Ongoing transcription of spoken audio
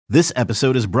This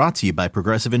episode is brought to you by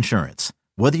Progressive Insurance.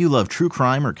 Whether you love true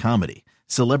crime or comedy,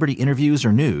 celebrity interviews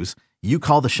or news, you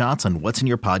call the shots on what's in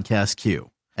your podcast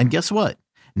queue. And guess what?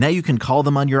 Now you can call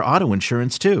them on your auto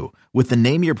insurance too with the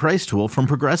Name Your Price tool from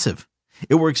Progressive.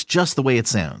 It works just the way it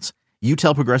sounds. You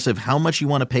tell Progressive how much you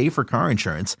want to pay for car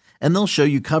insurance, and they'll show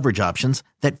you coverage options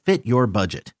that fit your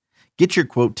budget. Get your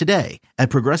quote today at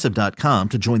Progressive.com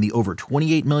to join the over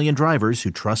 28 million drivers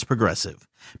who trust Progressive.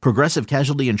 Progressive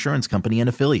Casualty Insurance Company and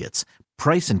Affiliates.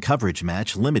 Price and coverage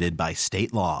match limited by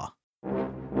state law.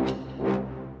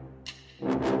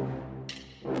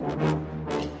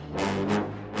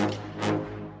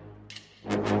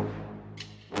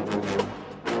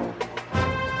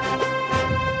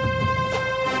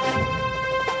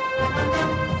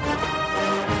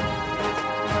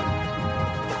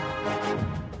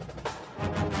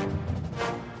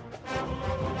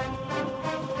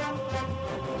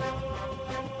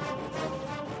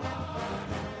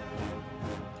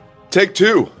 Take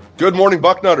two. Good morning,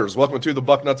 Bucknutters. Welcome to the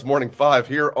Bucknuts Morning Five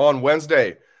here on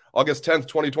Wednesday, August 10th,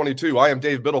 2022. I am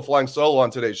Dave Biddle flying solo on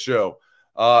today's show.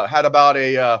 Had about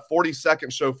a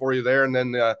 40-second show for you there, and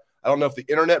then I don't know if the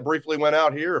internet briefly went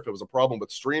out here, if it was a problem with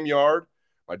StreamYard.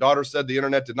 My daughter said the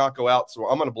internet did not go out, so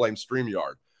I'm going to blame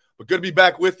StreamYard. But good to be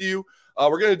back with you.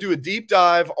 We're going to do a deep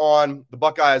dive on the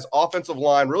Buckeyes' offensive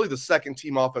line, really the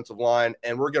second-team offensive line,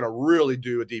 and we're going to really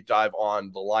do a deep dive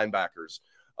on the linebackers.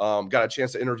 Got a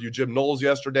chance to interview Jim Knowles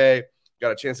yesterday.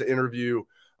 Got a chance to interview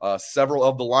several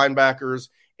of the linebackers.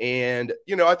 And,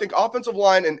 you know, I think offensive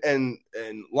line and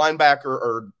linebacker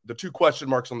are the two question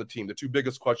marks on the team, the two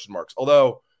biggest question marks.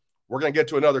 Although we're going to get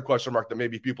to another question mark that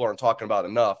maybe people aren't talking about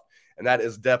enough, and that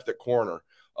is depth at corner.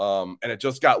 And it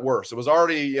just got worse. It was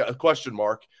already a question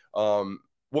mark.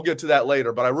 We'll get to that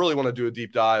later, but I really want to do a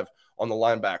deep dive on the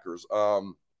linebackers.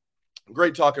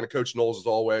 Great talking to Coach Knowles as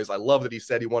always. I love that he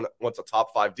said he wants a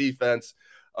top five defense.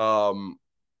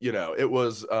 You know, it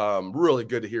was really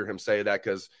good to hear him say that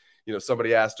because, you know,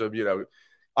 somebody asked him, you know,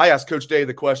 I asked Coach Day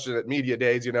the question at media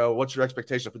days, you know, what's your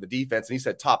expectation for the defense? And he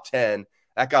said top 10.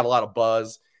 That got a lot of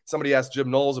buzz. Somebody asked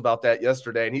Jim Knowles about that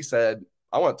yesterday, and he said,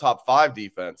 I want a top 5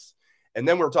 defense. And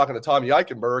then we were talking to Tommy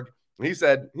Eichenberg, and he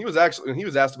said he was asked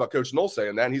about Coach Knowles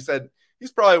saying that, and he said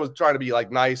he's probably was trying to be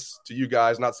like nice to you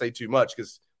guys, not say too much,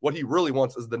 because what he really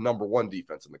wants is the number one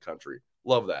defense in the country.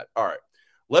 Love that. All right,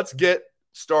 let's get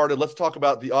started. Let's talk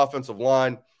about the offensive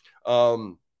line,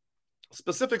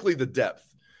 specifically the depth.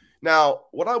 Now,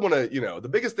 what I want to, you know, the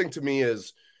biggest thing to me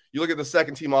is you look at the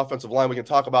second team offensive line, we can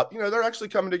talk about, you know, they're actually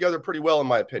coming together pretty well, in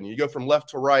my opinion. You go from left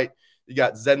to right, you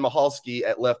got Zen Michalski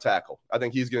at left tackle. I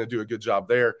think he's going to do a good job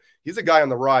there. He's a guy on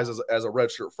the rise as a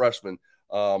redshirt freshman.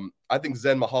 I think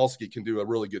Zen Michalski can do a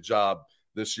really good job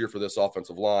this year for this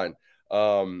offensive line.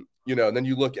 You know, and then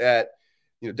you look at,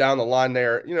 you know, down the line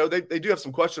there, you know, they do have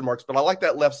some question marks, but I like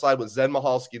that left side with Zen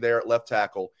Michalski there at left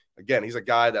tackle. Again, he's a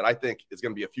guy that I think is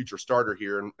going to be a future starter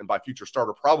here, and by future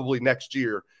starter, probably next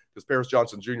year, because Paris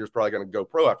Johnson Jr. is probably going to go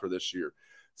pro after this year.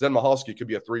 Zen Michalski could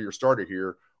be a 3-year starter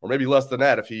here, or maybe less than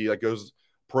that if he goes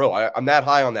pro. I'm that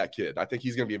high on that kid. I think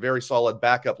he's going to be a very solid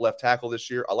backup left tackle this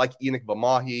year. I like Enoch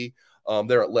Vamahi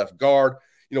there at left guard.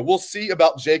 You know, we'll see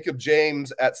about Jacob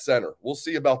James at center. We'll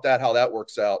see about that, how that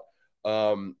works out.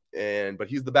 But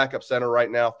he's the backup center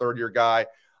right now, third-year guy.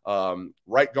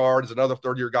 Right guard is another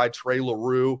third-year guy, Trey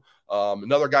LaRue.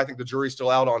 Another guy, I think the jury's still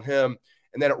out on him.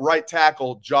 And then at right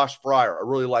tackle, Josh Fryer. I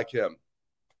really like him.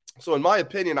 So in my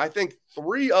opinion, I think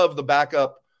 3 of the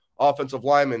backup offensive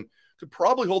linemen could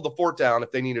probably hold the fort down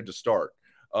if they needed to start.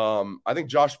 I think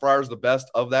Josh Fryer is the best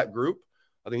of that group.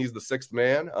 I think he's the 6th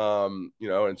man. You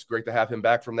know, and it's great to have him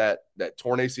back from that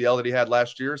torn ACL that he had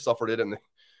last year. Suffered it in the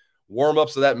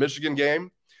warm-ups of that Michigan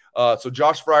game. So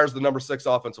Josh Fryer is the number 6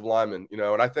 offensive lineman, you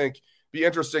know, and I think it'd be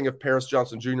interesting if Paris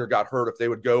Johnson Jr. got hurt, if they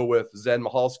would go with Zen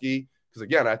Michalski. Because,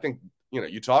 again, I think, you know,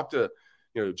 you talk to,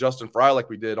 you know, Justin Fry like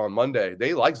we did on Monday.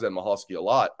 They like Zen Michalski a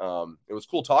lot. It was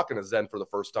cool talking to Zen for the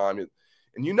first time.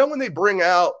 And you know, when they bring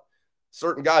out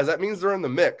certain guys, that means they're in the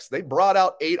mix. They brought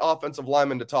out 8 offensive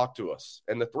linemen to talk to us.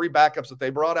 And the 3 backups that they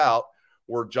brought out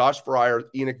were Josh Fryer,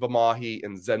 Enoch Vamahi,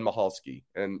 and Zen Michalski.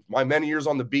 And my many years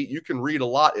on the beat, you can read a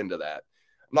lot into that.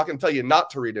 I'm not going to tell you not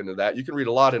to read into that. You can read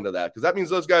a lot into that because that means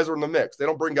those guys are in the mix. They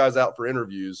don't bring guys out for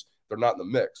interviews. They're not in the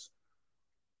mix.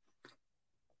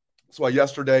 That's why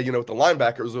yesterday, you know, with the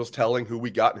linebackers, it was telling who we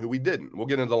got and who we didn't. We'll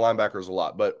get into the linebackers a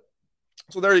lot. But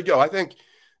so there you go. I think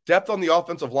depth on the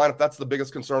offensive line, if that's the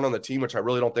biggest concern on the team, which I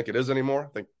really don't think it is anymore.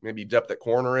 I think maybe depth at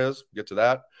corner is. We'll get to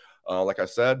that, like I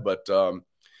said. But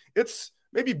it's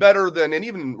maybe better than, and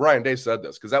even Ryan Day said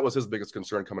this, because that was his biggest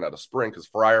concern coming out of spring, because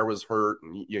Fryer was hurt,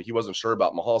 and he wasn't sure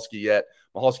about Michalski yet.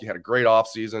 Michalski had a great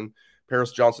offseason.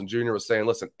 Paris Johnson Jr. was saying,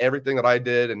 listen, everything that I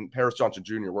did, and Paris Johnson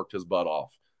Jr. worked his butt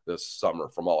off this summer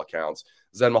from all accounts.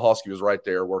 Zen Michalski was right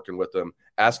there working with him,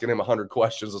 asking him 100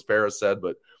 questions, as Paris said,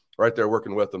 but right there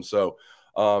working with him. So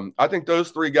I think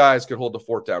those three guys could hold the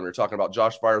fort down. We're talking about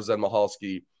Josh Fryar, Zen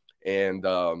Michalski, and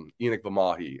Enoch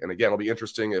Vimahi. And again, it'll be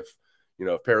interesting if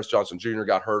Paris Johnson Jr.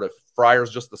 got hurt. If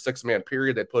Fryar's just the six-man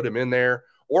period, they put him in there,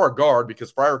 or a guard,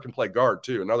 because Fryar can play guard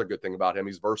too. Another good thing about him,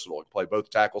 he's versatile. He can play both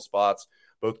tackle spots,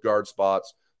 both guard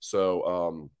spots.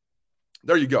 So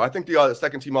there you go. I think the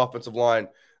second-team offensive line,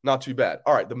 not too bad.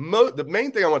 All right, the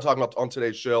main thing I want to talk about on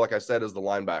today's show, like I said, is the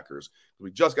linebackers.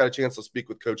 We just got a chance to speak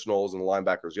with Coach Knowles and the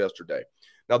linebackers yesterday.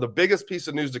 Now, the biggest piece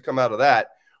of news to come out of that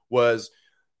was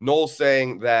Knowles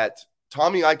saying that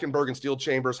Tommy Eichenberg and Steel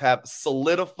Chambers have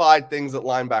solidified things at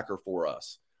linebacker for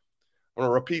us. I'm going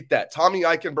to repeat that. Tommy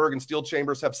Eichenberg and Steel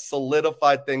Chambers have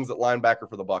solidified things at linebacker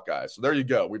for the Buckeyes. So there you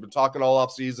go. We've been talking all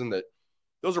offseason that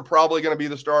those are probably going to be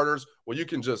the starters. Well, you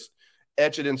can just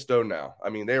etch it in stone now. I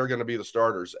mean, they are going to be the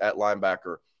starters at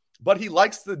linebacker. But he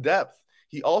likes the depth.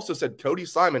 He also said Cody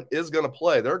Simon is going to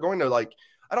play. They're going to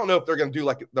I don't know if they're going to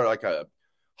do they're like a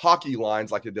hockey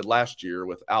lines like they did last year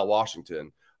with Al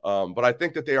Washington. But I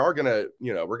think that they are going to,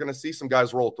 we're going to see some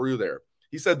guys roll through there.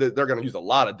 He said that they're going to use a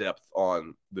lot of depth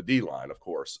on the D line, of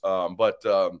course. But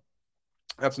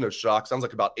that's no shock. Sounds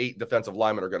like about 8 defensive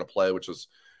linemen are going to play, which is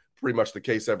pretty much the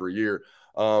case every year.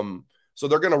 So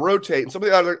they're going to rotate. And some of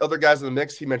the other guys in the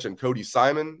mix, he mentioned Cody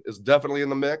Simon is definitely in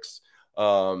the mix.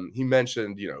 He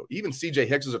mentioned, even CJ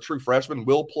Hicks is a true freshman,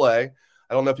 will play.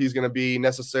 I don't know if he's going to be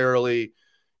necessarily,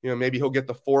 maybe he'll get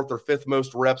the 4th or 5th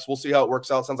most reps. We'll see how it works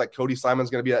out. Sounds like Cody Simon's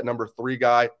going to be that number 3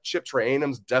 guy. Chip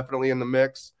Trayanum's definitely in the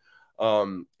mix.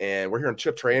 And we're hearing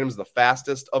Chip Trayanum's the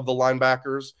fastest of the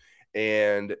linebackers.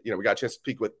 And, we got a chance to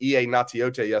speak with E.A.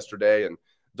 Natiote yesterday, and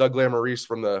Doug Lamarice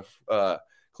from the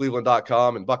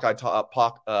Cleveland.com and Buckeye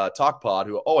Talk Pod,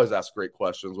 who always asks great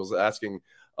questions, was asking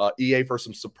EA for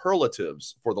some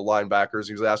superlatives for the linebackers.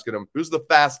 He was asking him, who's the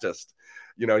fastest?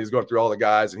 He's going through all the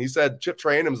guys, and he said Chip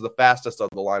Trayanum's the fastest of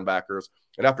the linebackers.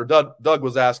 And after Doug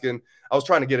was asking, I was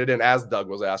trying to get it in as Doug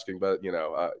was asking, but,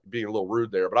 being a little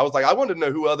rude there. But I was like, I wanted to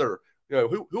know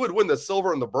who would win the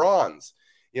silver and the bronze,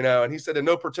 and he said in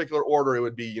no particular order, it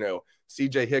would be,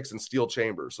 CJ Hicks and Steel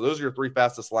Chambers. So those are your 3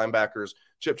 fastest linebackers,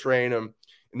 Chip Trayanum,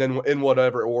 and then in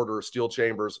whatever order, Steel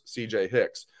Chambers, CJ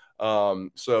Hicks.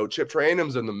 So Chip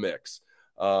Trayanum's in the mix.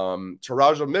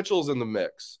 Taraja Mitchell's in the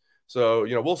mix. So,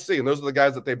 we'll see. And those are the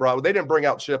guys that they brought. Well, they didn't bring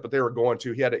out Chip, but they were going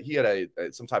to. He had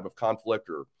some type of conflict,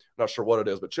 or I'm not sure what it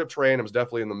is, but Chip Trayanum's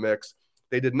definitely in the mix.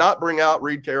 They did not bring out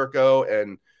Reed Carrico,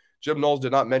 and Jim Knowles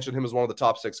did not mention him as one of the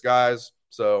top 6 guys.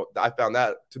 So I found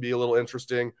that to be a little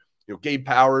interesting. Gabe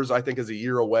Powers, I think, is a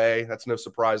year away. That's no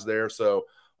surprise there. So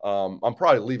I'm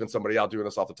probably leaving somebody out doing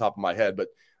this off the top of my head, but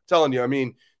telling you,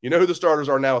 who the starters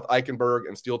are now with Eichenberg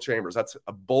and Steel Chambers. That's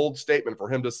a bold statement for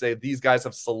him to say these guys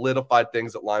have solidified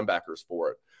things at linebackers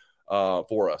for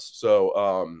us.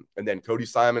 So, and then Cody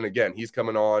Simon, again, he's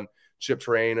coming on, Chip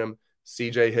Trayanum,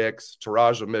 CJ Hicks,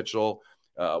 Taraja Mitchell.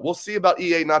 We'll see about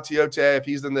E.A. Natiote.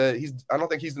 If I don't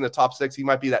think he's in the top 6. He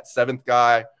might be that 7th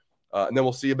guy. And then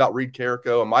we'll see about Reed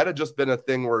Carrico. It might have just been a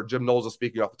thing where Jim Knowles is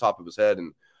speaking off the top of his head,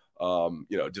 and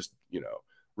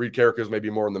Reed Carrico is maybe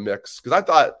more in the mix, because I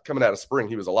thought coming out of spring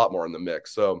he was a lot more in the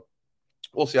mix. So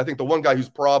we'll see. I think the one guy who's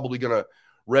probably going to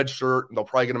redshirt, and they'll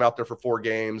probably get him out there for 4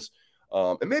 games,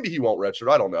 and maybe he won't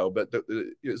redshirt. I don't know, but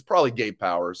it's probably Gabe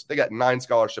Powers. They got 9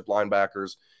 scholarship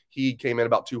linebackers. He came in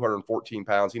about 214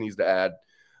 pounds. He needs to add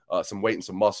some weight and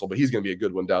some muscle, but he's going to be a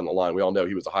good one down the line. We all know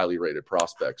he was a highly rated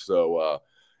prospect. So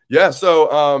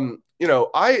so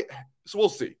we'll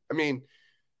see.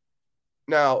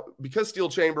 Now, because Steel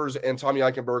Chambers and Tommy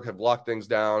Eichenberg have locked things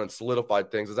down and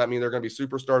solidified things, does that mean they're going to be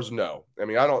superstars? No.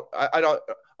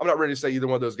 I'm not ready to say either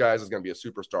one of those guys is going to be a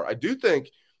superstar. I do think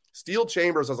Steel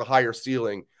Chambers has a higher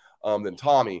ceiling than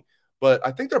Tommy, but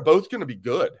I think they're both going to be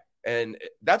good. And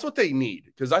that's what they need,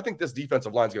 because I think this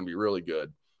defensive line is going to be really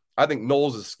good. I think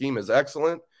Knowles' scheme is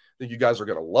excellent. I think you guys are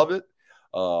going to love it.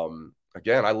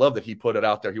 Again, I love that he put it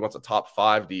out there. He wants a top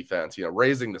 5 defense,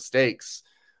 raising the stakes.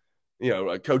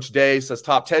 Coach Day says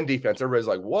top 10 defense. Everybody's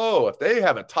like, whoa, if they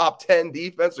have a top 10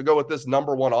 defense to go with this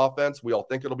number 1 offense, we all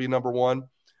think it'll be number 1.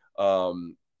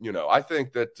 I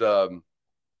think that,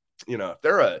 if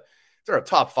they're a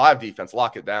top 5 defense,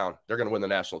 lock it down. They're going to win the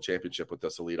national championship with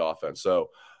this elite offense.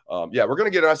 So, we're going to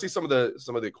get, I see some of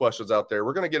the questions out there.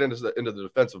 We're going to get into the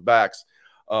defensive backs.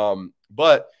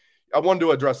 But I wanted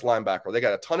to address linebacker. They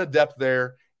got a ton of depth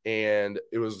there, and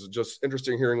it was just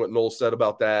interesting hearing what Knowles said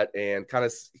about that, and kind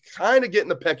of getting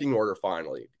the pecking order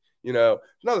finally. Another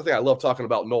thing I love talking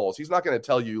about Knowles, he's not going to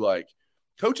tell you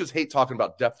coaches hate talking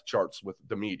about depth charts with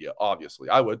the media, obviously.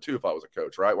 I would too if I was a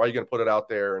coach, right? Why are you going to put it out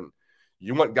there? And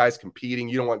you want guys competing.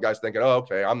 You don't want guys thinking, oh,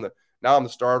 okay, I'm the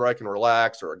starter, I can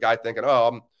relax, or a guy thinking,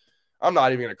 oh, I'm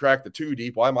not even going to crack the 2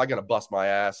 deep. Why am I going to bust my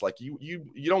ass? Like you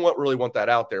don't really want that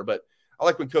out there. But I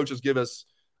like when coaches give us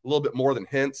a little bit more than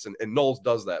hints, and Knowles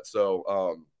does that.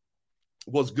 So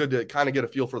it was good to kind of get a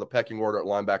feel for the pecking order at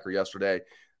linebacker yesterday.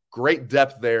 Great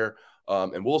depth there.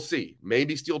 And we'll see.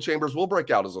 Maybe Steel Chambers will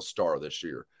break out as a star this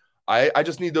year. I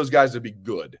just need those guys to be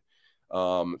good.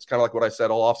 It's kind of like what I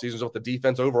said all offseason with the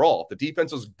defense overall. If the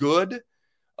defense is good,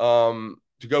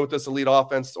 to go with this elite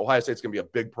offense, Ohio State's going to be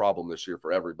a big problem this year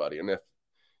for everybody. And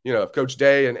if Coach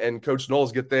Day and Coach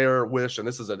Knowles get their wish, and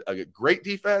this is a great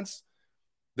defense,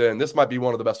 then this might be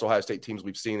one of the best Ohio State teams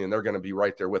we've seen, and they're going to be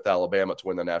right there with Alabama to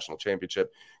win the national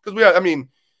championship. Because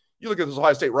you look at this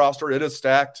Ohio State roster, it is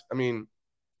stacked.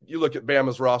 You look at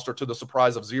Bama's roster, to the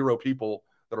surprise of 0 people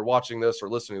that are watching this or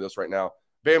listening to this right now,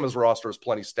 Bama's roster is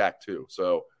plenty stacked too.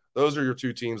 So those are your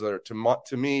 2 teams that are,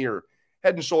 to me, are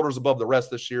head and shoulders above the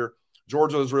rest this year.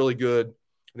 Georgia is really good.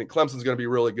 I think Clemson's going to be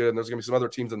really good, and there's going to be some other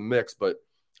teams in the mix. But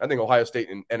I think Ohio State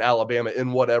and Alabama,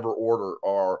 in whatever order,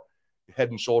 are head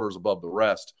and shoulders above the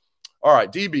rest. All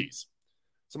right, DBs.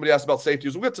 Somebody asked about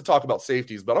safeties. We'll get to talk about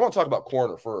safeties, but I want to talk about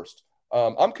corner first.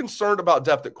 I'm concerned about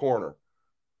depth at corner.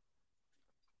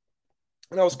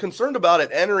 And I was concerned about it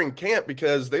entering camp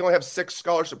because they only have 6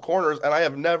 scholarship corners, and I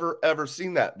have never, ever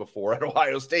seen that before at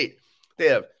Ohio State. They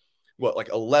have,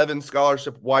 11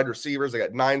 scholarship wide receivers. They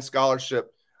got 9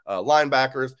 scholarship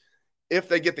linebackers. If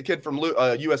they get the kid from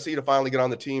USC to finally get on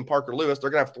the team, Parker Lewis, they're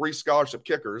going to have 3 scholarship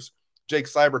kickers. Jake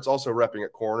Seibert's also repping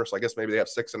at corner, so I guess maybe they have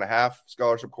 6.5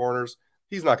 scholarship corners.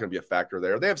 He's not going to be a factor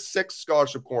there. They have 6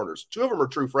 scholarship corners. 2 of them are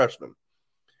true freshmen.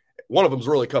 One of them's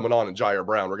really coming on in Jair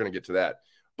Brown. We're going to get to that.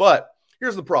 But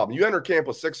here's the problem. You enter camp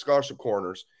with 6 scholarship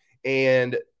corners,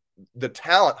 and the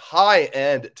talent,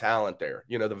 high-end talent there,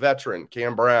 the veteran,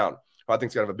 Cam Brown, who I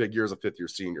think is going to have a big year as a 5th-year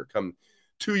senior, come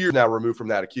 2 years now removed from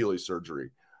that Achilles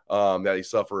surgery that he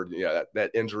suffered,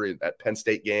 that injury at Penn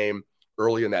State game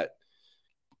early in that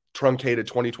truncated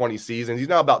 2020 season. He's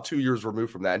now about 2 years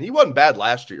removed from that, and he wasn't bad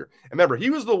last year. And remember, he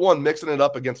was the one mixing it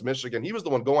up against Michigan. He was the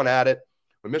one going at it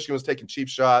when Michigan was taking cheap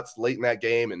shots late in that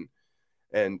game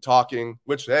and talking,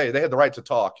 which, hey, they had the right to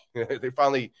talk. They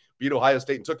finally beat Ohio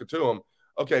State and took it to them.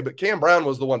 Okay, but Cam Brown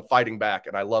was the one fighting back,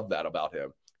 and I love that about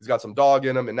him. He's got some dog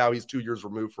in him, and now he's 2 years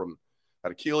removed from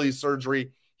that Achilles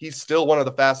surgery. He's still one of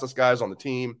the fastest guys on the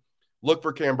team. Look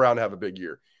for Cam Brown to have a big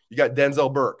year. You got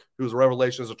Denzel Burke, who was a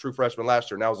revelation as a true freshman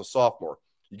last year, now as a sophomore.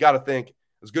 You got to think,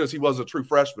 as good as he was as a true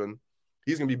freshman,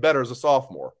 he's going to be better as a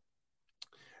sophomore.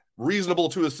 Reasonable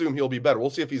to assume he'll be better.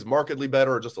 We'll see if he's markedly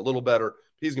better or just a little better.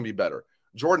 He's going to be better.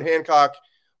 Jordan Hancock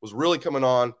was really coming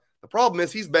on. The problem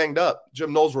is he's banged up.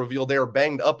 Jim Knowles revealed they are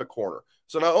banged up at corner.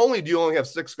 So not only do you only have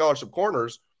 6 scholarship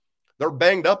corners, they're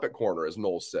banged up at corner, as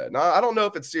Knowles said. Now, I don't know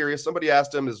if it's serious. Somebody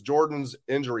asked him, is Jordan's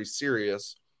injury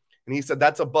serious? And he said,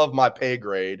 that's above my pay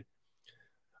grade.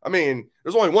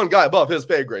 There's only one guy above his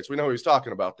pay grade, so we know who he's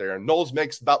talking about there. And Knowles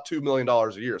makes about $2 million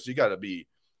a year, so it's got to be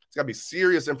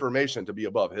serious information to be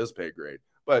above his pay grade.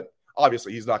 But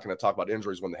obviously, he's not going to talk about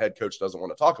injuries when the head coach doesn't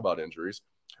want to talk about injuries.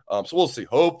 So we'll see.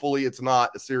 Hopefully, it's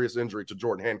not a serious injury to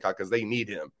Jordan Hancock because they need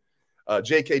him.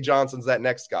 J.K. Johnson's that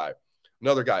next guy.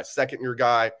 Another guy, second-year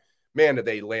guy. Man, did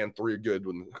they land 3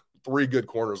 good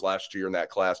corners last year in that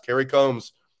class. Kerry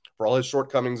Combs, for all his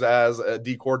shortcomings as a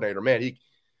D coordinator, man, he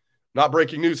not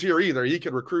breaking news here either. He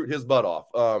could recruit his butt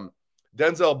off.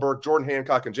 Denzel Burke, Jordan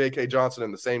Hancock, and J.K. Johnson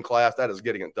in the same class. That is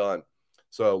getting it done.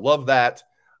 So love that.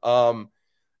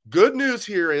 Good news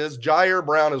here is Jair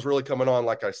Brown is really coming on,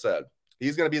 like I said.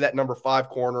 He's going to be that number 5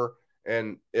 corner,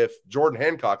 and if Jordan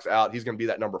Hancock's out, he's going to be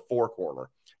that number 4 corner.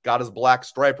 Got his black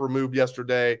stripe removed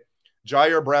yesterday.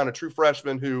 Jair Brown, a true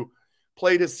freshman who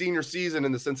played his senior season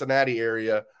in the Cincinnati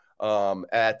area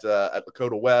at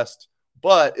Lakota West,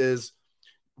 but is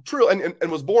true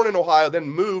and was born in Ohio, then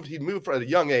moved. He moved at a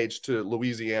young age to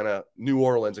Louisiana, New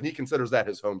Orleans, and he considers that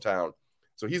his hometown.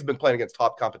 So he's been playing against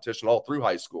top competition all through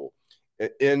high school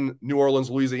in New Orleans,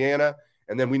 Louisiana.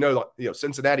 And then we know,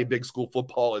 Cincinnati big school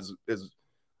football is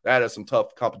that has some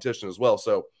tough competition as well.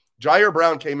 So Jair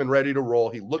Brown came in ready to roll.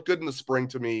 He looked good in the spring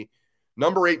to me.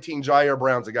 Number 18, Jair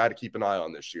Brown's a guy to keep an eye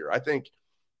on this year. I think,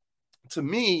 to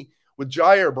me, with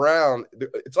Jair Brown,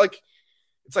 it's like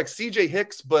CJ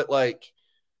Hicks, but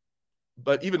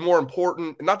even more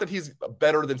important, not that he's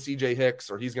better than CJ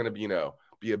Hicks or he's going to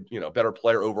be a better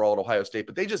player overall at Ohio State,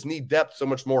 but they just need depth so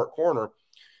much more at corner.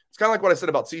 It's kind of like what I said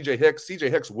about CJ Hicks. CJ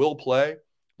Hicks will play.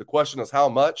 The question is how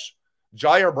much.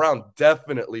 Jair Brown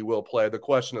definitely will play. The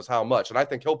question is how much. And I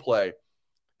think he'll play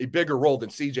a bigger role than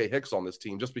CJ Hicks on this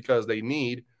team just because they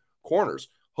need corners.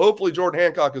 Hopefully Jordan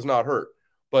Hancock is not hurt.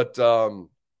 But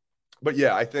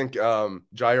yeah, I think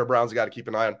Jair Brown's got to keep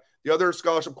an eye on. The other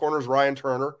scholarship corner is Ryan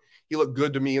Turner. He looked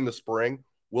good to me in the spring.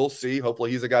 We'll see.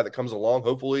 Hopefully he's a guy that comes along.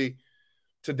 Hopefully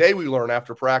today we learn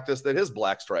after practice that his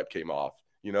black stripe came off,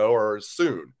 or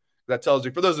soon. That tells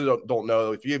you, for those who don't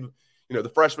know, if you the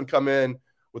freshmen come in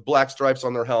with black stripes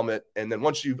on their helmet, and then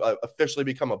once you officially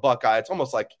become a Buckeye, it's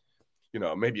almost like,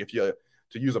 maybe if you,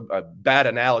 to use a bad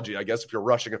analogy, I guess, if you're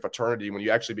rushing a fraternity when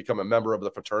you actually become a member of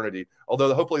the fraternity,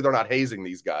 although hopefully they're not hazing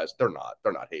these guys. They're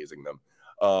not hazing them.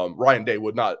 Ryan Day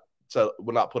would not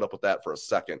put up with that for a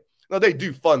second. Now, they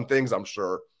do fun things, I'm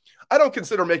sure. I don't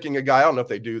consider making a guy, I don't know if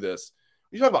they do this.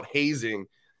 You talk about hazing,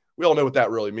 we all know what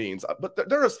that really means. But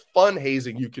there is fun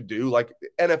hazing you could do, like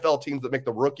NFL teams that make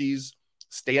the rookies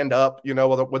stand up,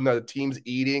 when the team's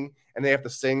eating and they have to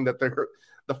sing that they're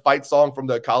the fight song from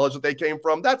the college that they came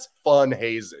from. That's fun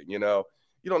hazing, You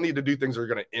don't need to do things that are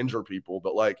going to injure people,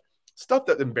 but like stuff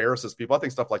that embarrasses people, I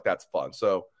think stuff like that's fun.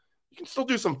 So you can still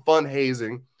do some fun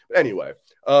hazing. But anyway,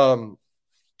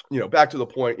 back to the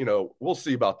point, we'll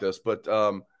see about this, but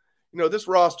this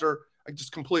roster, I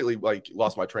just completely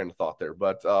lost my train of thought there,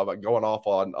 but going off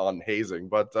on hazing.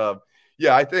 But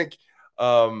yeah, I think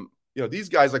these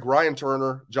guys like Ryan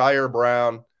Turner, Jair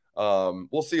Brown.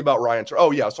 We'll see about Ryan Turner.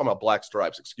 Oh yeah, I was talking about black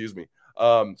stripes. Excuse me.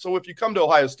 So if you come to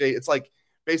Ohio State, it's like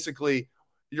basically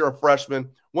you're a freshman.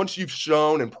 Once you've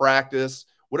shown in practice,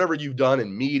 whatever you've done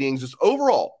in meetings, just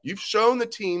overall, you've shown the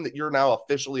team that you're now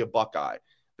officially a Buckeye.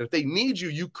 That if they need you,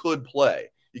 you could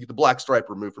play. You get the black stripe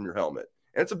removed from your helmet,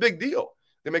 and it's a big deal.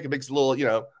 They make a big little,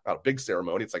 not a big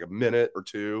ceremony. It's like a minute or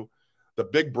two. The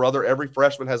big brother, every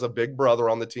freshman has a big brother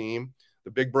on the team.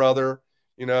 The big brother,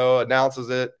 announces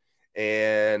it.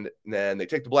 And then they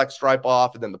take the black stripe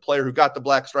off. And then the player who got the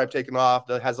black stripe taken off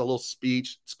has a little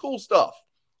speech. It's cool stuff.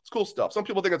 Some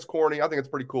people think it's corny. I think it's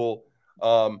pretty cool.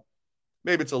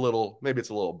 Maybe it's a little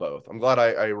both. I'm glad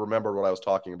I remembered what I was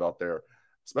talking about there,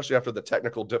 especially after the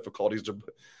technical difficulties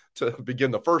to begin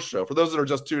the first show. For those that are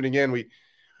just tuning in,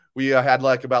 we had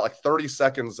about 30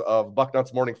 seconds of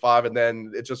Bucknuts Morning 5, and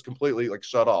then it just completely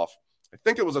shut off. I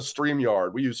think it was a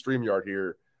StreamYard. We use StreamYard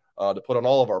here to put on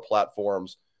all of our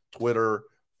platforms, Twitter,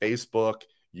 Facebook,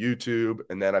 YouTube,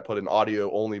 and then I put an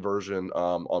audio-only version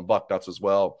on Bucknuts as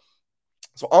well.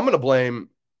 So I'm going to blame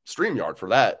StreamYard for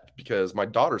that because my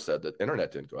daughter said that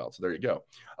internet didn't go out. So there you go.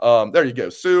 There you go.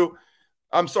 Sue,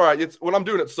 I'm sorry. When I'm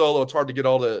doing it solo, it's hard to get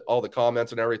all the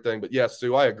comments and everything. But yes,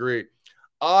 Sue, I agree.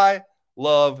 I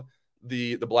love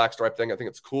the black stripe thing. I think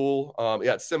it's cool.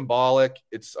 Yeah, it's symbolic.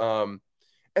 It's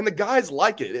and the guys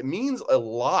like it. It means a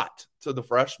lot to the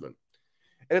freshmen.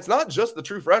 And it's not just the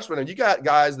true freshmen. And you got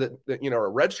guys that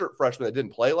are redshirt freshmen that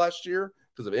didn't play last year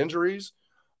because of injuries,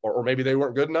 or maybe they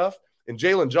weren't good enough. In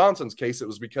Jalen Johnson's case, it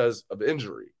was because of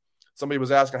injury. Somebody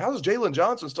was asking, how does Jalen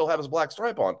Johnson still have his black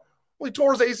stripe on? Well, he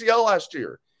tore his ACL last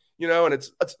year. And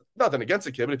it's nothing against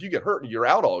the kid, but if you get hurt and you're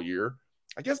out all year,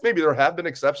 I guess maybe there have been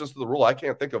exceptions to the rule. I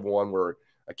can't think of one where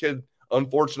a kid,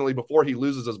 unfortunately, before he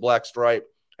loses his black stripe,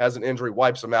 has an injury,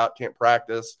 wipes him out, can't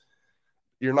practice.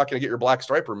 You're not going to get your black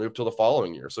stripe removed till the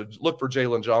following year. So look for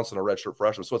Jalen Johnson, a redshirt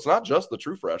freshman. So it's not just the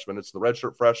true freshman, it's the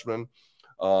redshirt freshman.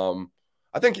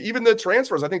 I think even the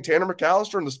transfers, I think Tanner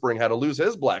McAllister in the spring had to lose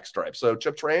his black stripe. So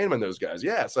Chip Trainman, those guys.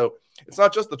 Yeah, so it's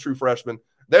not just the true freshmen.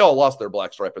 They all lost their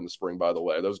black stripe in the spring, by the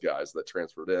way, those guys that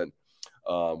transferred in.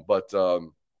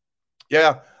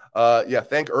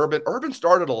 Thank Urban. Urban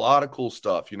started a lot of cool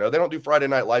stuff. They don't do Friday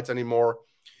Night Lights anymore.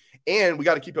 And we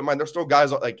got to keep in mind, there's still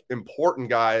guys, important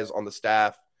guys on the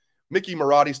staff. Mickey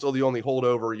Marotti's still the only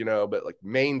holdover, but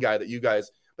main guy that you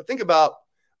guys – but think about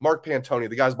Mark Pantoni,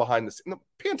 the guy's behind the scenes.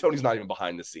 Pantoni's not even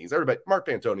behind the scenes. Mark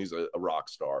Pantoni's a rock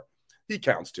star. He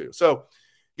counts too. So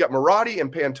you got Marotti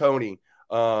and Pantoni,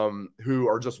 who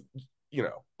are just,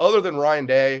 other than Ryan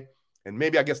Day, and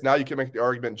maybe I guess now you can make the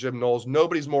argument Jim Knowles,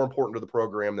 nobody's more important to the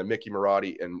program than Mickey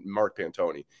Marotti and Mark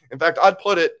Pantoni. In fact, I'd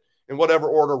put it in whatever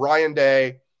order, Ryan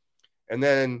Day, and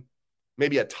then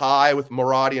maybe a tie with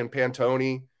Marotti and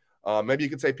Pantoni. Maybe you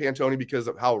could say Pantoni because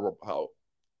of how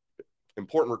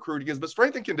important recruiting is, but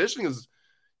strength and conditioning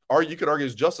you could argue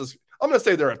is just as – I'm going to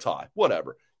say they're a tie,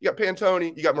 whatever. You got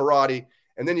Pantoni, you got Marotti,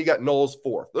 and then you got Knowles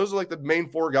fourth. Those are the main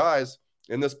four guys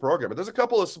in this program. But there's a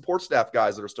couple of support staff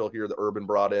guys that are still here that Urban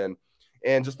brought in,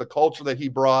 and just the culture that he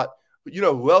brought. But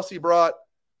who else he brought?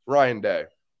 Ryan Day.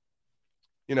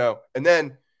 And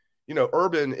then –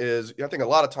 Urban is, I think a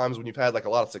lot of times when you've had a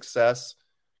lot of success,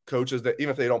 coaches that even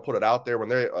if they don't put it out there, when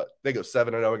they go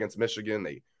 7-0 against Michigan,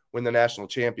 they win the national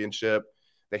championship,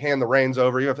 they hand the reins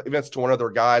over, even if it's to one of their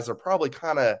guys, they're probably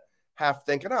kind of half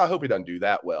thinking, I hope he doesn't do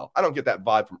that well. I don't get that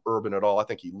vibe from Urban at all. I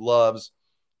think he loves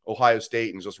Ohio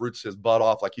State and just roots his butt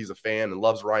off like he's a fan and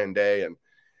loves Ryan Day. And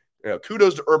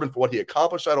kudos to Urban for what he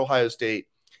accomplished at Ohio State.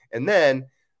 And then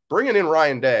bringing in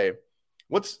Ryan Day,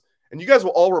 and you guys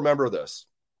will all remember this.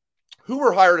 Who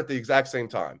were hired at the exact same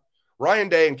time? Ryan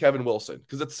Day and Kevin Wilson,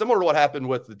 because it's similar to what happened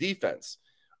with the defense.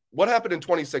 What happened in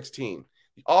 2016?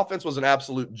 The offense was an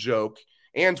absolute joke,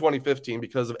 and 2015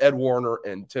 because of Ed Warner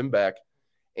and Tim Beck.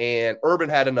 And Urban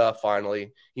had enough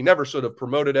finally. He never should have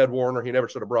promoted Ed Warner. He never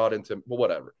should have brought in Tim, well,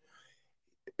 whatever.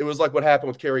 It was like what happened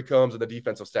with Kerry Combs and the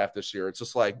defensive staff this year. It's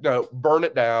just like, no, burn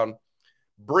it down.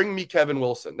 Bring me Kevin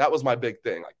Wilson. That was my big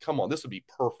thing. Like, come on, this would be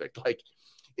perfect. Like,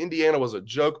 Indiana was a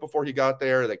joke before he got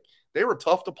there. Like, they were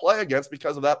tough to play against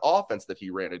because of that offense that he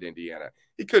ran at Indiana.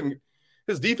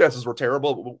 His defenses were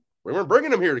terrible. But we weren't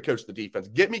bringing him here to coach the defense.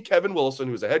 Get me Kevin Wilson,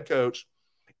 who's a head coach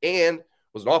and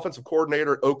was an offensive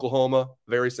coordinator at Oklahoma,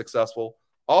 very successful.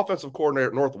 Offensive coordinator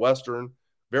at Northwestern,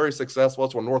 very successful.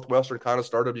 That's when Northwestern kind of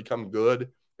started to become good.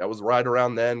 That was right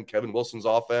around then, Kevin Wilson's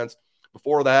offense.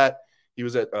 Before that, he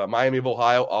was at Miami of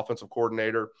Ohio, offensive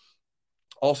coordinator.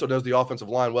 Also does the offensive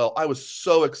line well. I was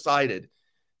so excited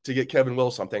to get Kevin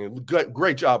Wilson. I'm thinking,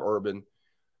 great job, Urban.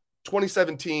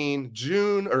 January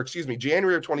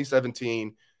of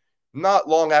 2017, not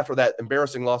long after that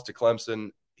embarrassing loss to Clemson,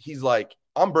 he's like,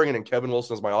 I'm bringing in Kevin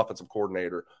Wilson as my offensive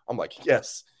coordinator. I'm like,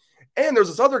 yes. And there's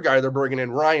this other guy they're bringing in,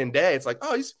 Ryan Day. It's like,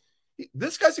 oh,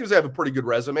 this guy seems to have a pretty good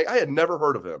resume. I had never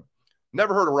heard of him.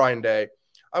 Never heard of Ryan Day.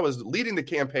 I was leading the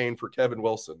campaign for Kevin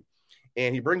Wilson,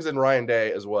 and he brings in Ryan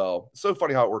Day as well. So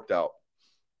funny how it worked out.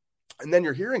 And then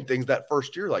you're hearing things that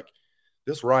first year, like,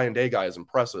 this Ryan Day guy is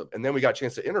impressive. And then we got a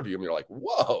chance to interview him. You're like,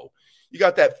 whoa. You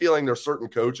got that feeling there's certain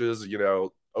coaches,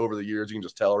 over the years, you can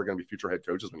just tell are going to be future head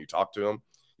coaches when you talk to them.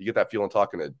 You get that feeling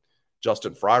talking to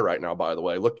Justin Fry right now, by the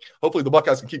way. Look, hopefully the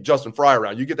Buckeyes can keep Justin Fry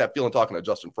around. You get that feeling talking to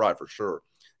Justin Fry for sure.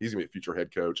 He's going to be a future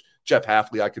head coach. Jeff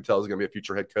Hafley, I could tell, is going to be a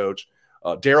future head coach.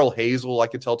 Daryl Hazel, I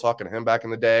could tell talking to him back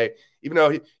in the day, even though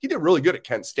he did really good at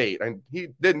Kent State. And he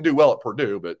didn't do well at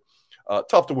Purdue, but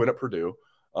tough to win at Purdue.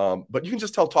 But you can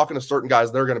just tell talking to certain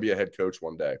guys, they're going to be a head coach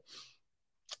one day.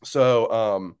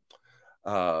 So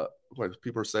what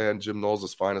people are saying, Jim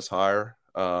Knowles' finest hire.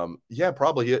 Yeah,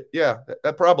 probably. Yeah,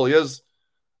 that probably is.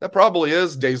 That probably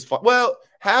is Day's. Well,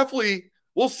 Hafley,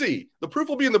 we'll see. The proof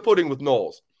will be in the pudding with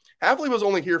Knowles. Hafley was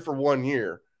only here for 1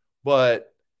 year,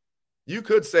 but you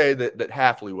could say that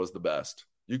Hafley was the best.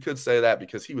 You could say that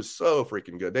because he was so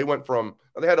freaking good. They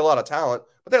had a lot of talent,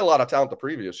 but they had a lot of talent the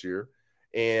previous year.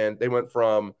 And they went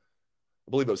from,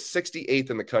 I believe it was 68th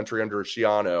in the country under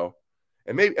Schiano.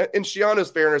 And maybe in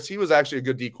Schiano's fairness, he was actually a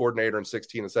good D coordinator in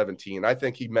 16 and 17. I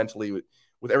think he mentally,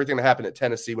 with everything that happened at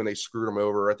Tennessee when they screwed him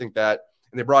over, I think that,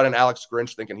 and they brought in Alex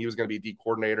Grinch thinking he was going to be a D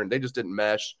coordinator, and they just didn't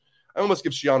mesh. I almost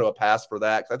give Schiano a pass for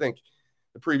that because I think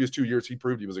the previous 2 years he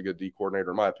proved he was a good D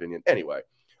coordinator, in my opinion. Anyway,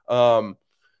 and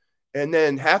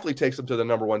then Hafley takes them to the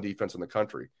number 1 defense in the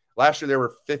country. Last year, they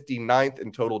were 59th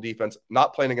in total defense,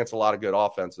 not playing against a lot of good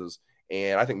offenses.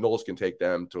 And I think Knowles can take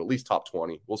them to at least top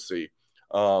 20. We'll see.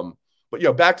 But,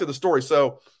 back to the story.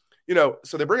 So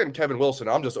they bring in Kevin Wilson.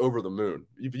 I'm just over the moon.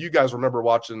 If you guys remember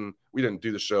watching, we didn't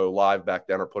do the show live back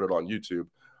then or put it on YouTube.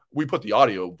 We put the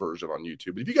audio version on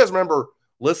YouTube. But if you guys remember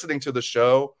listening to the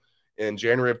show in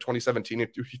January of 2017,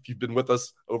 if you've been with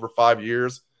us over 5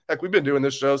 years, heck, we've been doing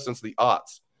this show since the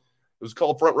aughts. It was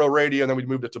called Front Row Radio, and then we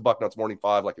moved it to Bucknuts Morning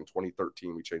 5 like in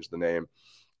 2013. We changed the name,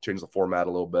 changed the format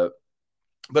a little bit.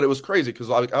 But it was crazy because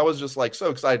I was just like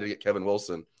so excited to get Kevin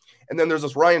Wilson. And then there's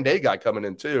this Ryan Day guy coming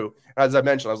in too. And as I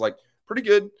mentioned, I was like, pretty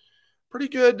good,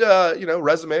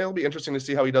 resume. It'll be interesting to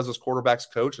see how he does as quarterback's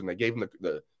coach. And they gave him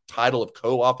the title of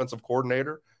co-offensive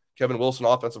coordinator, Kevin Wilson,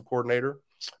 offensive coordinator.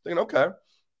 Thinking, okay.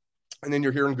 And then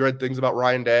you're hearing good things about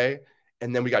Ryan Day.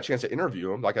 And then we got a chance to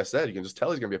interview him. Like I said, you can just tell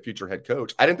he's going to be a future head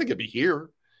coach. I didn't think it'd be here.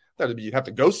 I thought you'd have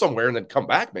to go somewhere and then come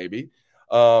back maybe.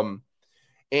 And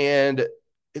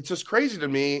it's just crazy to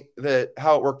me that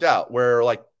how it worked out, where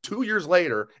like 2 years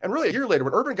later, and really a year later,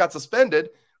 when Urban got suspended,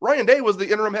 Ryan Day was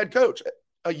the interim head coach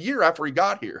a year after he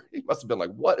got here. He must have been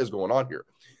like, what is going on here?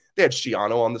 They had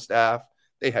Schiano on the staff.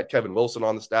 They had Kevin Wilson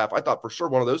on the staff. I thought for sure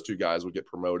one of those two guys would get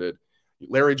promoted.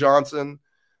 Larry Johnson,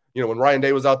 when Ryan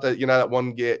Day was out that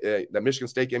one that Michigan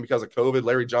State game because of COVID,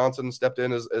 Larry Johnson stepped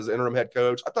in as interim head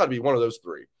coach. I thought it'd be one of those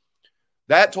three.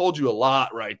 That told you a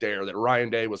lot right there that Ryan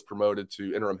Day was promoted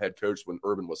to interim head coach when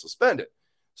Urban was suspended.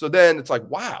 So then it's like,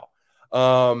 wow.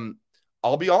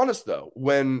 I'll be honest, though,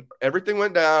 when everything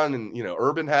went down and,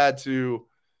 Urban had to,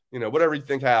 whatever you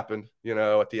think happened,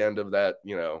 at the end of that,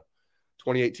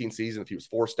 2018 season, if he was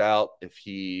forced out, if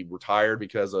he retired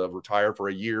for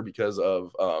a year because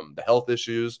of the health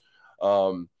issues,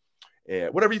 and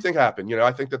whatever you think happened,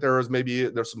 I think that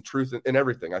there's some truth in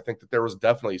everything. I think that there was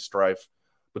definitely strife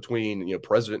between,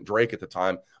 President Drake at the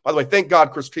time. By the way, thank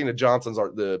God Christina Johnson's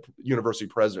the university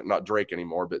president, not Drake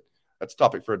anymore, but that's a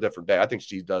topic for a different day. I think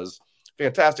she does a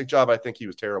fantastic job. I think he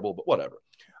was terrible, but whatever.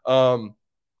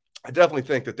 I definitely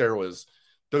think that there was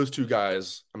those two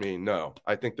guys.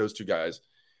 I think those two guys,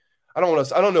 I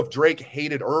don't know if Drake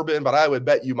hated Urban, but I would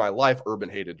bet you my life Urban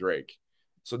hated Drake.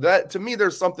 So that, to me,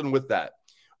 there's something with that.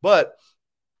 But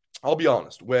I'll be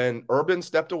honest, when Urban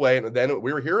stepped away, and then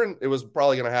we were hearing it was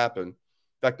probably going to happen. In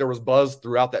fact, there was buzz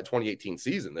throughout that 2018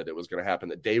 season that it was going to happen,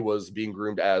 that Day was being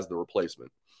groomed as the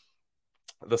replacement,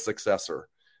 the successor.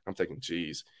 I'm thinking,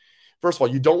 geez. First of all,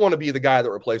 you don't want to be the guy that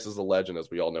replaces the legend, as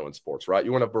we all know in sports, right?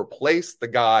 You want to replace the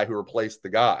guy who replaced the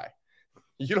guy.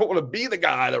 You don't want to be the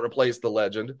guy that replaced the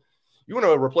legend. You want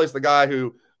to replace the guy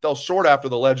who fell short after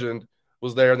the legend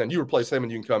was there, and then you replace him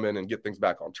and you can come in and get things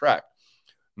back on track.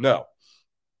 No,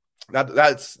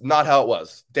 that's not how it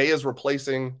was. Day is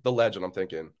replacing the legend. I'm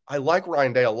thinking, I like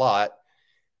Ryan Day a lot.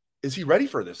 Is he ready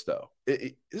for this, though?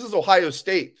 This is Ohio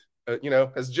State.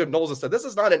 As Jim Knowles has said, this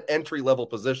is not an entry-level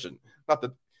position. Not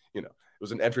that, it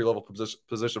was an entry-level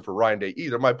position for Ryan Day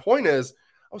either. My point is,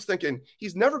 I was thinking,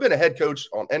 he's never been a head coach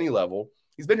on any level.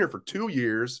 He's been here for 2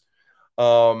 years.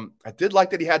 I did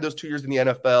like that he had those 2 years in the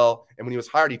NFL. And when he was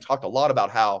hired, he talked a lot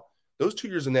about how those 2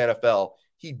 years in the NFL,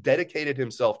 he dedicated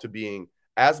himself to being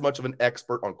as much of an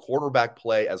expert on quarterback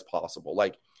play as possible.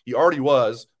 Like he already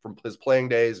was from his playing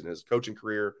days and his coaching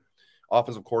career.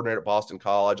 Offensive coordinator at Boston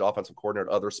College, offensive coordinator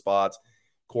at other spots,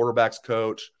 quarterbacks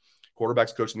coach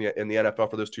in the NFL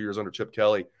for those 2 years under Chip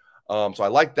Kelly. So I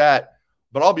like that.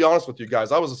 But I'll be honest with you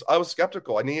guys, I was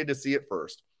skeptical. I needed to see it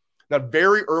first. Now,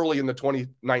 very early in the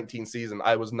 2019 season,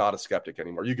 I was not a skeptic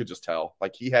anymore. You could just tell.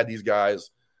 Like, he had these guys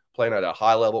playing at a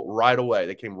high level right away.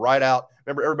 They came right out.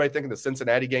 Remember everybody thinking the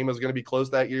Cincinnati game was going to be close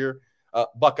that year?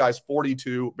 Buckeyes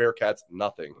 42, Bearcats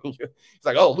nothing. He's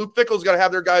like, oh, Luke Fickell's going to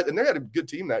have their guys. And they had a good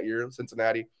team that year,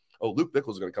 Cincinnati. Oh, Luke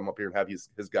Fickell's going to come up here and have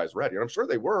his guys ready. And I'm sure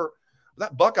they were.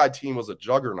 But that Buckeye team was a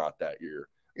juggernaut that year.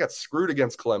 They got screwed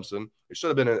against Clemson. It should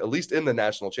have been at least in the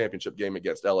national championship game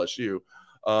against LSU.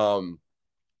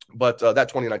 But that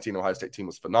 2019 Ohio State team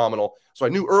was phenomenal. So I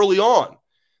knew early on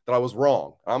that I was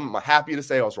wrong. I'm happy to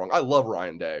say I was wrong. I love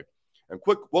Ryan Day. And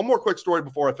one more quick story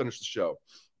before I finish the show.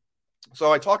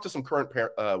 So I talked to some current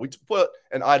parents. We put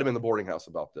an item in the boarding house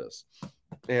about this.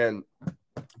 And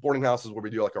boarding house is where we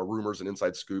do like our rumors and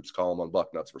inside scoops column on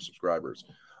Bucknuts for subscribers.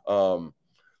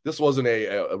 This wasn't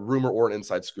a rumor or an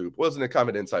inside scoop. It wasn't a kind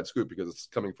of an inside scoop because it's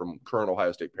coming from current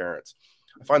Ohio State parents.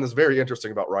 I find this very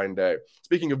interesting about Ryan Day.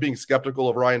 Speaking of being skeptical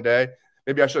of Ryan Day,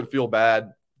 maybe I shouldn't feel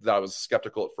bad that I was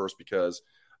skeptical at first because,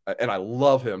 and I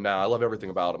love him now. I love everything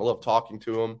about him. I love talking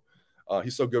to him.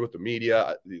 He's so good with the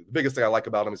media. The biggest thing I like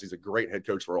about him is he's a great head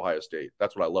coach for Ohio State.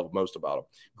 That's what I love most about him.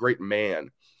 Great man.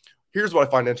 Here's what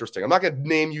I find interesting. I'm not going to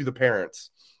name you the parents,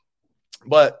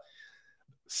 but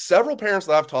several parents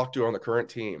that I've talked to on the current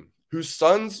team whose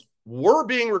sons were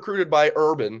being recruited by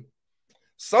Urban,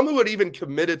 some who had even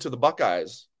committed to the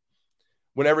Buckeyes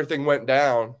when everything went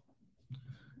down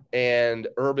and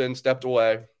Urban stepped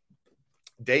away,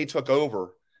 Day took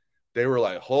over. They were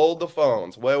like, hold the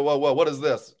phones. Whoa, what is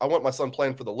this? I want my son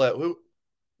playing for the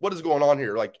what is going on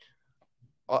here? Like,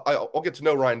 I'll get to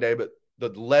know Ryan Day, but the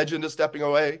legend is stepping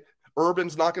away.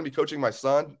 Urban's not going to be coaching my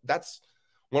son. That's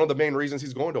one of the main reasons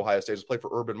he's going to Ohio State is to play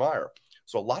for Urban Meyer.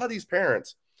 So a lot of these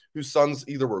parents whose sons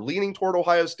either were leaning toward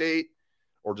Ohio State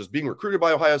or just being recruited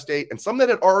by Ohio State, and some that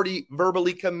had already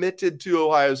verbally committed to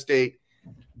Ohio State,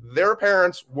 their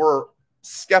parents were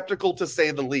skeptical to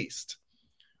say the least.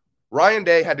 Ryan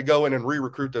Day had to go in and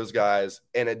re-recruit those guys,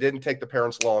 and it didn't take the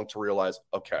parents long to realize,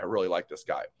 okay, I really like this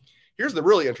guy. Here's the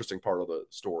really interesting part of the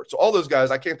story. So all those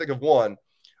guys, I can't think of one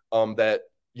that,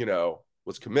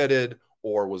 was committed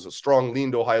or was a strong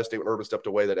lean to Ohio State when Urban stepped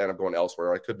away that ended up going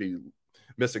elsewhere. I could be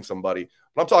missing somebody.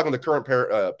 But I'm talking the current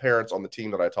parents on the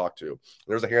team that I talked to.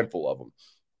 There's a handful of them.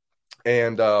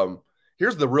 And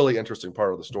here's the really interesting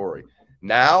part of the story.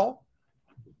 Now,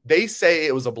 they say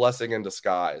it was a blessing in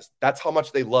disguise. That's how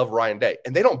much they love Ryan Day.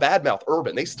 And they don't badmouth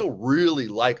Urban. They still really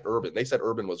like Urban. They said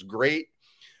Urban was great.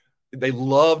 They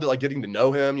loved getting to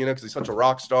know him, because he's such a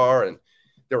rock star. And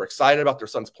they were excited about their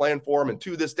sons playing for him. And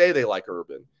to this day, they like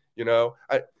Urban. We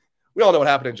all know what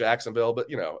happened in Jacksonville. But,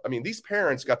 these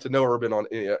parents got to know Urban on,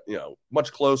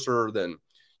 much closer than,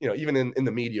 even in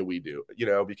the media we do,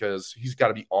 because he's got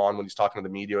to be on when he's talking to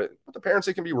the media. But the parents,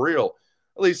 they can be real.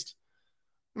 At least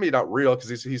I mean, not real,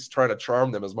 because he's trying to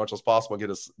charm them as much as possible and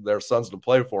get their sons to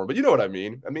play for him. But you know what I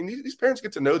mean? I mean, these parents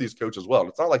get to know these coaches well. And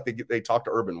it's not like they talk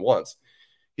to Urban once.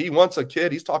 He wants a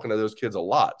kid. He's talking to those kids a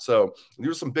lot. So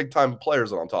there's some big-time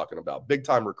players that I'm talking about,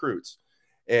 big-time recruits.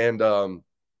 And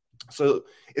so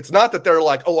it's not that they're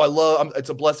like, oh, it's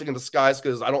a blessing in disguise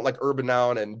because I don't like Urban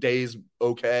now and Day's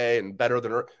okay and better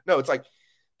than Urban. No, it's like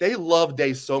they love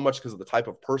Day so much because of the type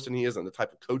of person he is and the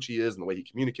type of coach he is and the way he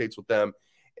communicates with them.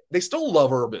 They still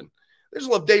love Urban. They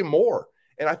just love Day more.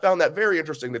 And I found that very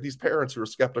interesting that these parents who are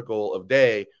skeptical of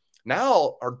Day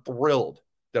now are thrilled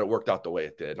that it worked out the way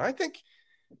it did. And I think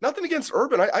nothing against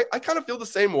Urban. I kind of feel the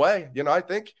same way. You know, I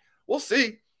think we'll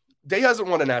see. Day hasn't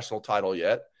won a national title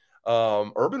yet.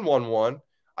 Urban won one.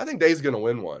 I think Day's going to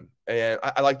win one. And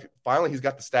I like, finally, he's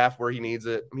got the staff where he needs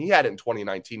it. I mean, he had it in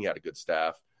 2019. He had a good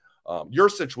staff.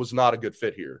 Yurcich was not a good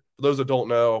fit here. For those that don't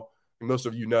know, and most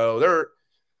of you know,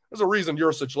 there's a reason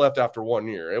Yurcich left after 1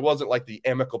 year. It wasn't like the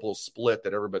amicable split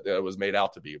that everybody was made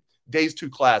out to be. Day's too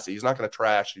classy. He's not going to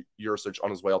trash Yurcich on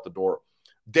his way out the door.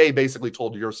 Day basically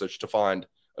told Yurcich to find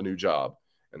a new job,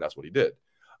 and that's what he did.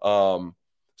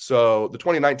 So the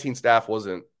 2019 staff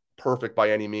wasn't perfect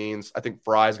by any means. I think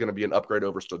Fry's going to be an upgrade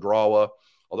over Studrawa,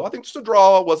 although I think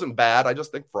Studrawa wasn't bad. I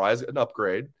just think Fry's an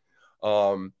upgrade.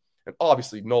 And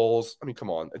obviously Knowles, I mean, come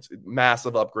on, it's a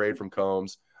massive upgrade from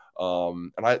Combs.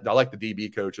 And I like the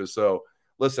DB coaches. So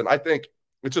listen, I think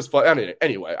it's just fun.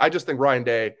 Anyway, I just think Ryan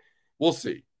Day, we'll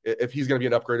see if he's going to be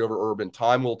an upgrade over Urban.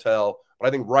 Time will tell. But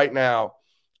I think right now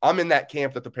I'm in that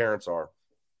camp that the parents are,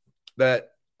 that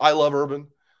I love Urban.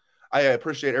 I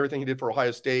appreciate everything he did for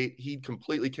Ohio State. He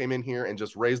completely came in here and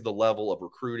just raised the level of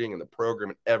recruiting and the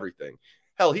program and everything.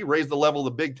 Hell, he raised the level of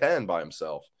the Big Ten by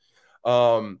himself.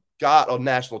 Got a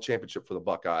national championship for the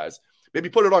Buckeyes. Maybe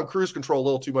put it on cruise control a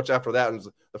little too much after that. And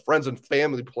the friends and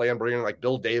family plan, bringing like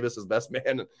Bill Davis, his best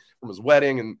man from his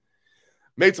wedding, and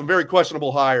made some very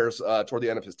questionable hires toward the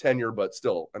end of his tenure. But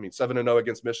still, I mean, 7-0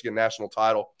 against Michigan, national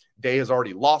title. Day has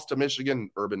already lost to Michigan.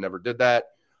 Urban never did that.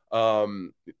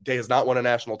 Day has not won a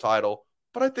national title,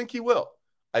 but I think he will.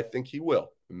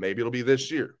 Maybe it'll be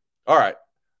this year. All right.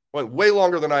 Went way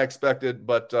longer than I expected,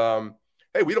 but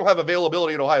hey, we don't have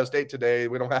availability at Ohio State today.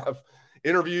 We don't have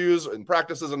interviews and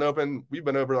practice isn't open. We've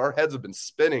been over, our heads have been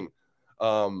spinning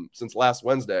since last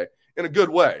Wednesday in a good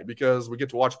way, because we get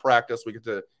to watch practice. We get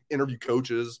to interview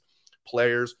coaches,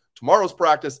 players. Tomorrow's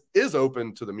practice is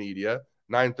open to the media,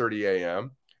 9:30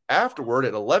 a.m. Afterward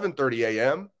at 11:30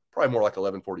 a.m., probably more like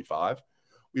 11:45,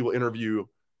 we will interview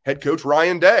head coach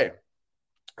Ryan Day.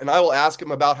 And I will ask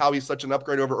him about how he's such an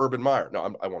upgrade over Urban Meyer.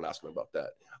 No, I won't ask him about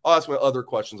that. I'll ask him other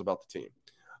questions about the team.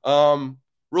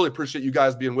 Really appreciate you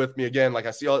guys being with me again. Like,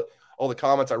 I see all the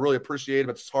comments. I really appreciate them.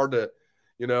 It's hard to,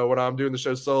 when I'm doing the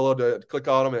show solo, to click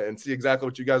on them and see exactly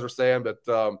what you guys are saying. But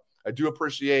I do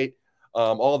appreciate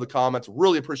all of the comments.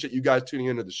 Really appreciate you guys tuning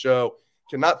into the show.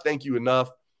 Cannot thank you enough.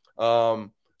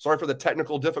 Sorry for the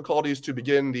technical difficulties to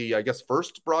begin the,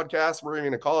 first broadcast. We're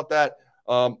going to call it that.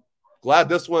 Glad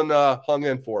this one hung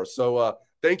in for us. So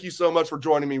thank you so much for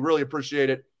joining me. Really appreciate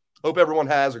it. Hope everyone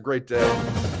has a great day.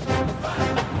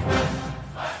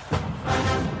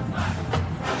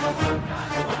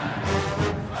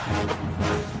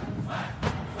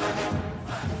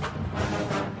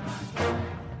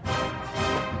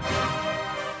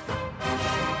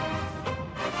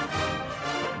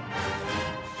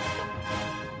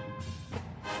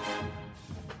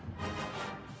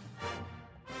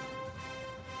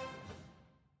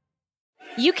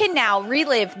 You can now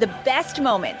relive the best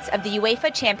moments of the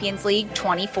UEFA Champions League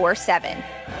 24/7.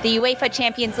 The UEFA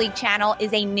Champions League channel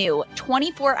is a new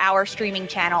 24-hour streaming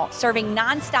channel serving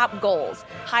non-stop goals,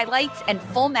 highlights, and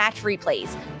full match replays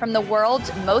from the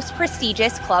world's most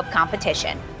prestigious club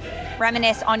competition.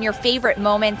 Reminisce on your favorite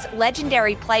moments,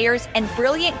 legendary players, and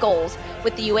brilliant goals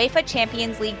with the UEFA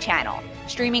Champions League channel,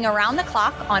 streaming around the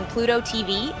clock on Pluto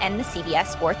TV and the CBS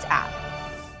Sports app.